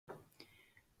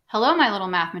Hello, my little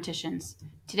mathematicians.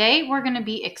 Today we're going to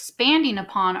be expanding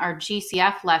upon our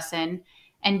GCF lesson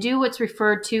and do what's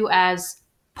referred to as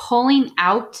pulling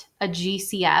out a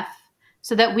GCF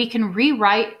so that we can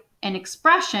rewrite an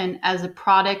expression as a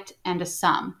product and a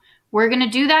sum. We're going to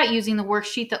do that using the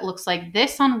worksheet that looks like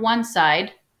this on one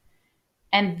side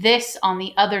and this on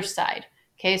the other side.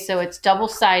 Okay, so it's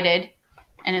double-sided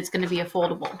and it's going to be a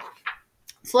foldable.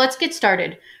 So let's get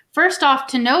started. First off,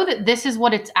 to know that this is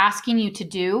what it's asking you to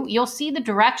do, you'll see the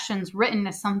directions written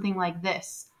as something like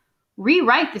this.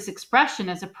 Rewrite this expression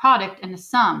as a product and a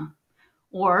sum.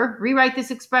 Or rewrite this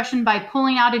expression by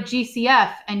pulling out a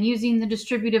GCF and using the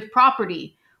distributive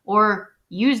property. Or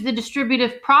use the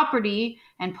distributive property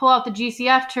and pull out the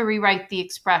GCF to rewrite the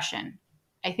expression.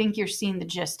 I think you're seeing the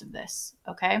gist of this,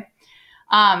 okay?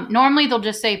 Normally they'll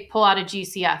just say pull out a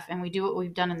GCF and we do what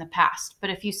we've done in the past. But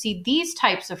if you see these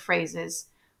types of phrases,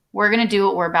 we're going to do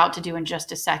what we're about to do in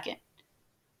just a second.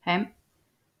 Okay.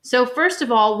 So first of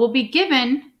all, we'll be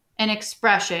given an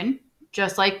expression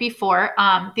just like before.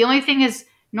 The only thing is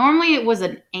normally it was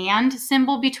an and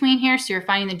symbol between here. So you're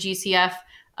finding the GCF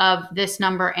of this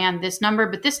number and this number,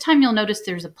 but this time you'll notice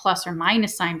there's a plus or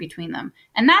minus sign between them.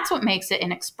 And that's what makes it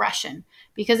an expression,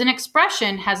 because an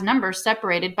expression has numbers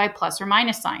separated by plus or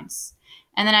minus signs.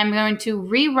 And then I'm going to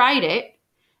rewrite it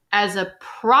as a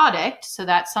product, so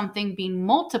that's something being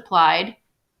multiplied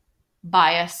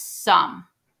by a sum.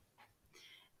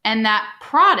 And that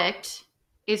product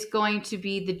is going to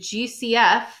be the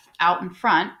GCF out in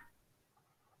front.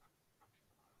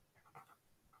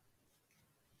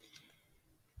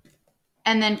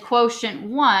 And then quotient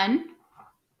 1,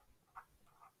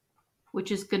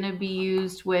 which is going to be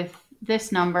used with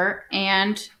this number,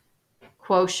 and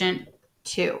quotient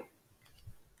 2.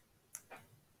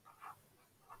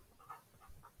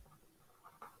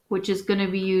 Which is going to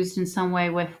be used in some way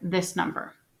with this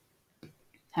number.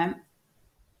 Okay.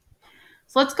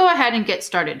 So let's go ahead and get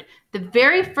started. The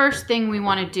very first thing we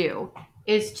want to do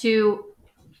is to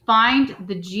find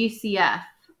the GCF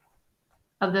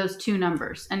of those two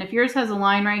numbers. And if yours has a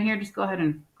line right here, just go ahead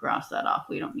and cross that off.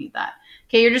 We don't need that.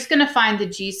 Okay, you're just going to find the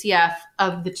GCF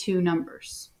of the two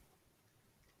numbers.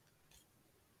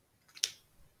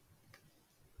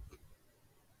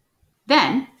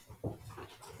 Then,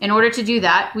 in order to do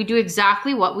that, we do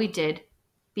exactly what we did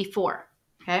before,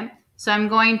 okay? So I'm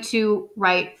going to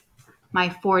write my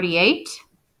 48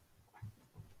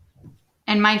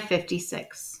 and my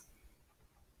 56.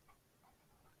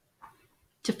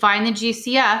 To find the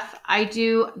GCF, I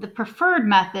do the preferred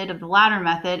method of the ladder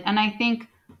method, and I think,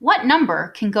 what number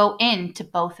can go into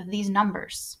both of these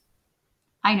numbers?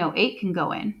 I know 8 can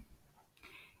go in.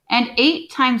 And 8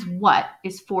 times what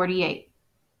is 48?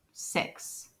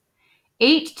 6.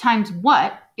 8 times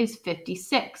what is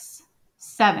 56?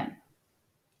 7.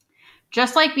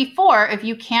 Just like before, if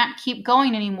you can't keep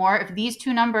going anymore, if these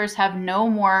two numbers have no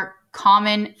more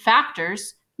common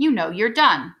factors, you know you're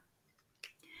done.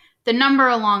 The number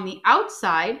along the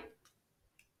outside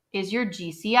is your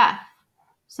GCF.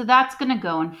 So that's going to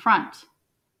go in front.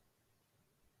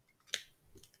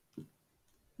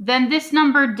 Then this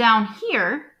number down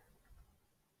here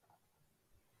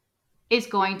is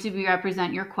going to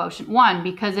represent your quotient 1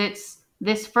 because it's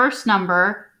this first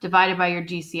number divided by your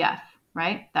GCF,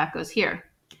 right? That goes here.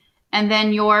 And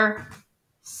then your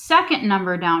second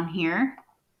number down here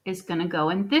is going to go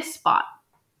in this spot.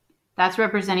 That's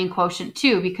representing quotient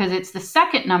 2 because it's the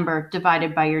second number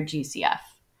divided by your GCF.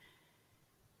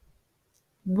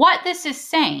 What this is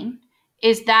saying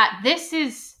is that this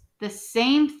is the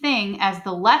same thing as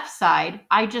the left side.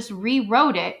 I just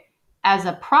rewrote it as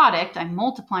a product. I'm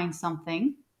multiplying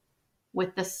something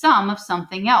with the sum of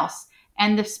something else.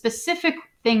 And the specific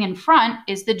thing in front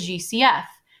is the GCF.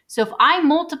 So if I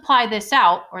multiply this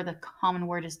out, or the common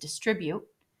word is distribute,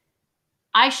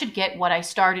 I should get what I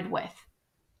started with.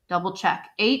 Double check.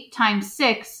 8 times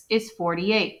 6 is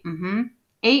 48.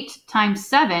 8 times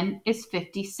 7 is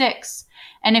 56.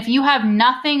 And if you have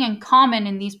nothing in common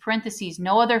in these parentheses,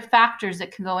 no other factors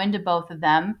that can go into both of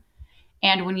them,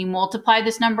 and when you multiply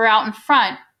this number out in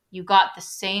front, you got the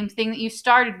same thing that you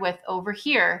started with over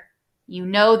here. You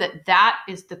know that that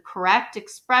is the correct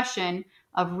expression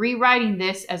of rewriting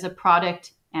this as a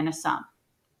product and a sum.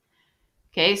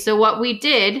 Okay, so what we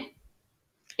did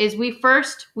is we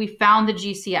found the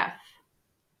GCF.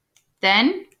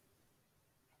 Then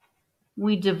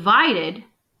we divided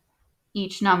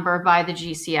each number by the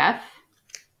GCF.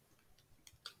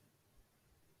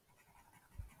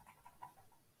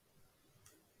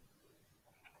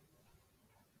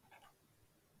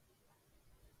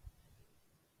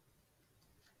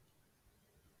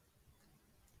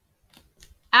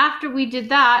 After we did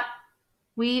that,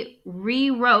 we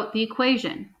rewrote the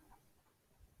equation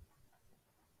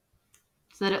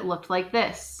so that it looked like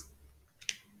this.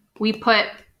 We put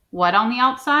what on the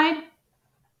outside?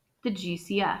 The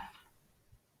GCF.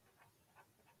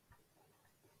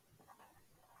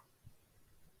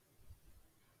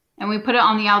 And we put it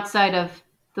on the outside of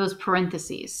those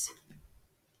parentheses.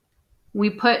 We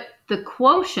put the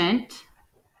quotient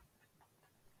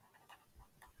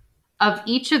of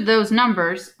each of those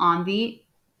numbers on the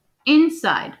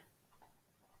inside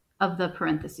of the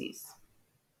parentheses.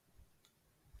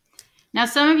 Now,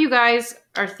 some of you guys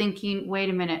are thinking, wait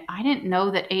a minute, I didn't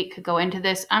know that 8 could go into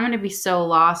this. I'm going to be so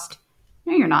lost.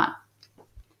 No, you're not.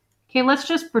 Okay, let's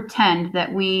just pretend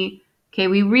that we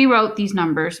rewrote these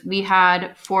numbers. We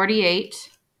had 48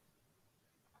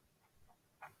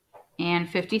 and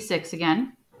 56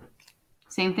 again.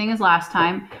 Same thing as last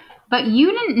time. But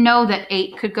you didn't know that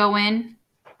 8 could go in.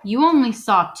 You only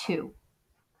saw 2.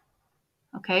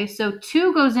 Okay, so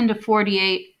 2 goes into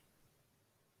 48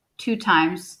 2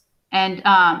 times. And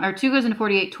or 2 goes into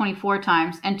 48 24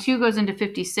 times, and 2 goes into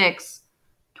 56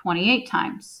 28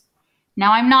 times.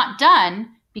 Now I'm not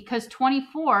done because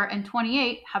 24 and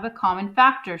 28 have a common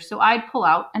factor. So I'd pull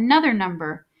out another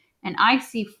number, and I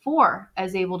see 4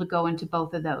 as able to go into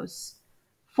both of those.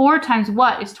 4 times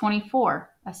what is 24?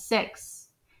 A 6.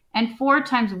 And 4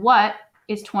 times what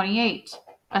is 28?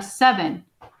 A 7.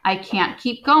 I can't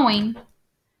keep going.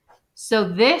 So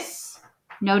this,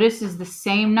 notice, is the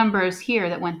same number as here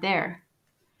that went there.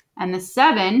 And the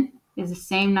 7 is the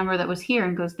same number that was here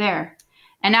and goes there.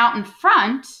 And out in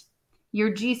front,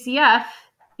 your GCF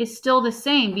is still the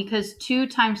same because 2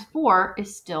 times 4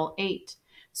 is still 8.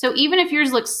 So even if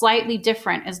yours looks slightly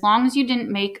different, as long as you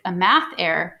didn't make a math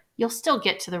error, you'll still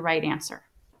get to the right answer.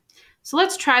 So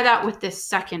let's try that with this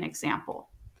second example.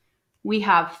 We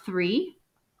have 3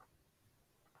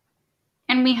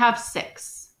 and we have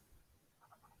 6.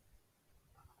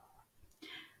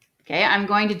 Okay, I'm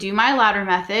going to do my ladder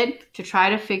method to try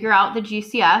to figure out the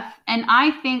GCF, and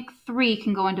I think 3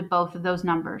 can go into both of those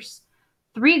numbers.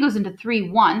 3 goes into 3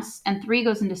 once, and 3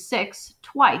 goes into 6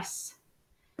 twice.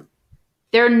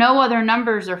 There are no other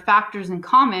numbers or factors in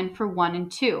common for 1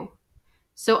 and 2.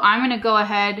 So I'm going to go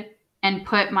ahead and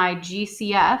put my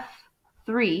GCF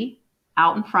 3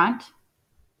 out in front.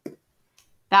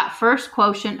 That first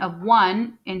quotient of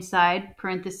 1 inside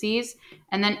parentheses,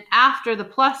 and then after the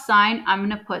plus sign, I'm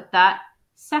going to put that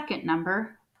second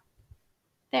number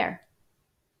there.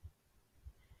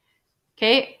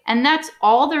 Okay, and that's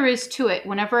all there is to it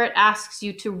whenever it asks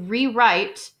you to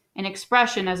rewrite an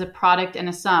expression as a product and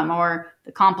a sum, or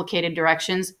the complicated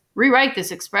directions. Rewrite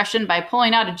this expression by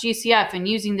pulling out a GCF and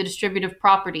using the distributive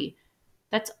property.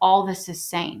 That's all this is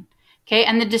saying. Okay,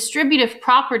 and the distributive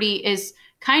property is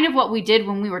kind of what we did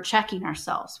when we were checking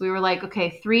ourselves. We were like,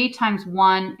 okay, 3 times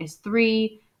 1 is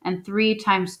 3, and 3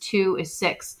 times 2 is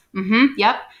 6.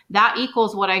 Yep, that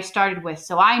equals what I started with.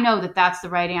 So I know that that's the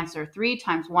right answer, 3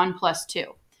 times 1 plus 2.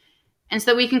 And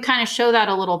so we can kind of show that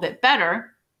a little bit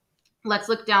better. Let's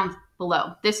look down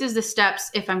below. This is the steps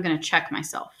if I'm going to check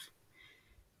myself.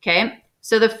 Okay,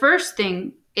 so the first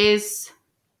thing is,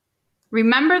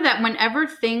 remember that whenever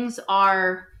things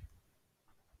are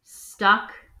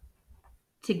stuck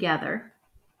together,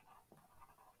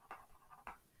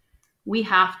 we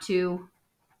have to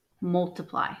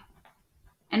multiply.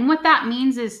 And what that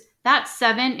means is that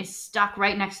 7 is stuck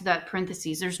right next to that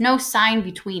parentheses. There's no sign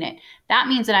between it. That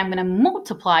means that I'm going to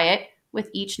multiply it with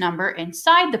each number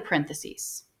inside the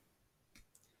parentheses.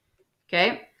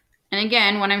 Okay, and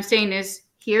again, what I'm saying is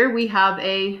here we have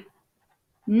a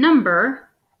number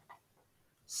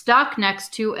stuck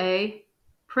next to a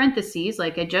parentheses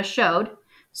like I just showed.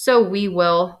 So we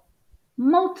will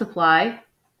multiply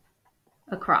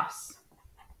across.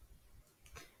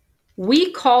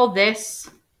 We call this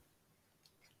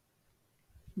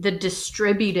the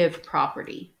distributive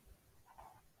property.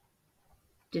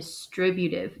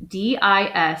 Distributive.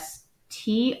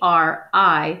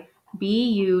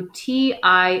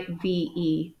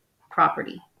 D-I-S-T-R-I-B-U-T-I-V-E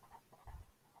property.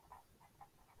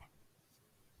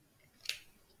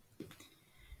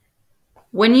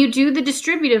 When you do the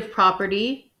distributive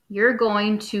property, you're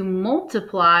going to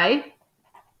multiply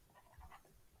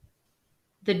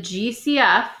the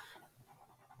GCF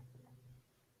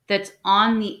that's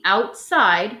on the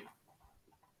outside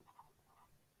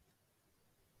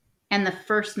and the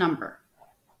first number.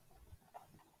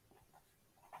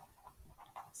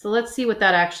 So let's see what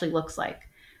that actually looks like.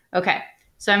 Okay,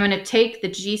 so I'm going to take the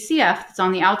GCF that's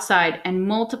on the outside and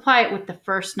multiply it with the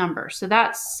first number. So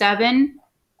that's 7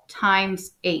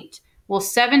 times 8. Well,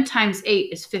 7 times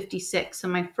 8 is 56. So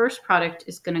my first product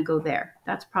is going to go there.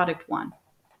 That's product 1.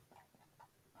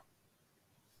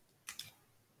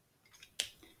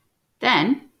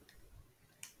 Then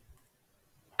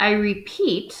I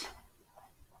repeat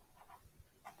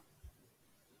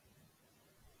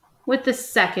with the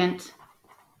second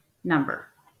number.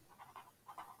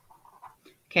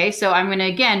 Okay, so I'm going to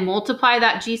again multiply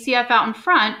that GCF out in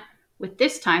front with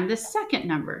this time the second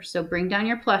number. So bring down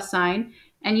your plus sign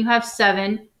and you have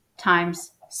 7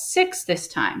 times 6 this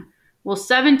time. Well,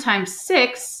 7 times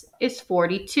 6 is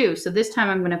 42. So this time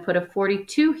I'm going to put a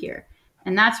 42 here,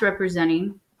 and that's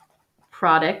representing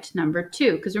product number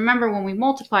 2. Because remember, when we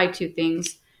multiply two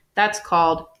things, that's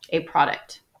called a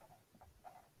product.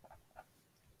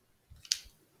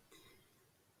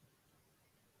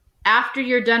 After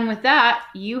you're done with that,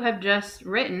 you have just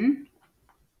written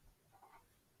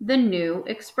the new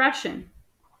expression.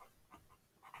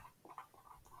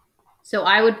 So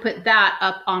I would put that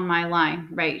up on my line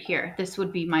right here. This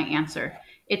would be my answer.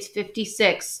 It's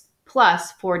 56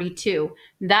 plus 42.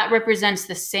 That represents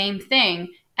the same thing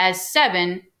as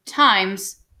 7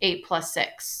 times 8 plus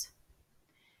 6.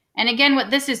 And again,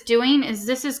 what this is doing is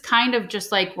this is kind of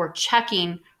just like we're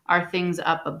checking our things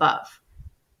up above.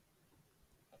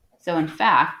 So in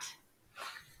fact,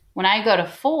 when I go to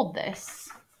fold this,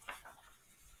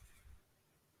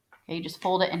 okay, you just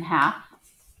fold it in half.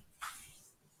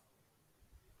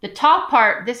 The top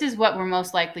part, this is what we're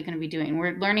most likely going to be doing.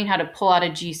 We're learning how to pull out a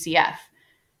GCF.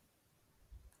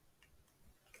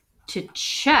 To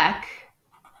check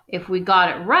if we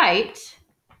got it right,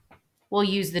 we'll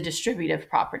use the distributive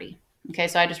property. Okay,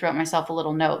 so I just wrote myself a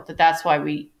little note that that's why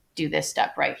we do this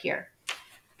step right here.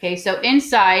 Okay, so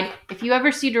inside, if you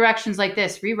ever see directions like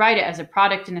this, rewrite it as a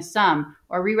product and a sum,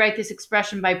 or rewrite this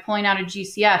expression by pulling out a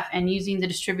GCF and using the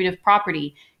distributive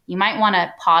property. You might want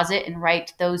to pause it and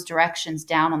write those directions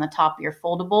down on the top of your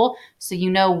foldable so you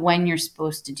know when you're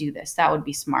supposed to do this. That would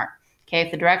be smart. Okay,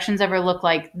 if the directions ever look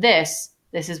like this,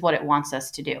 this is what it wants us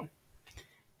to do.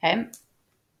 Okay,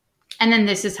 and then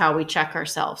this is how we check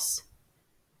ourselves.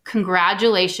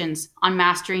 Congratulations on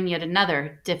mastering yet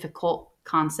another difficult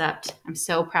concept. I'm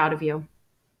so proud of you.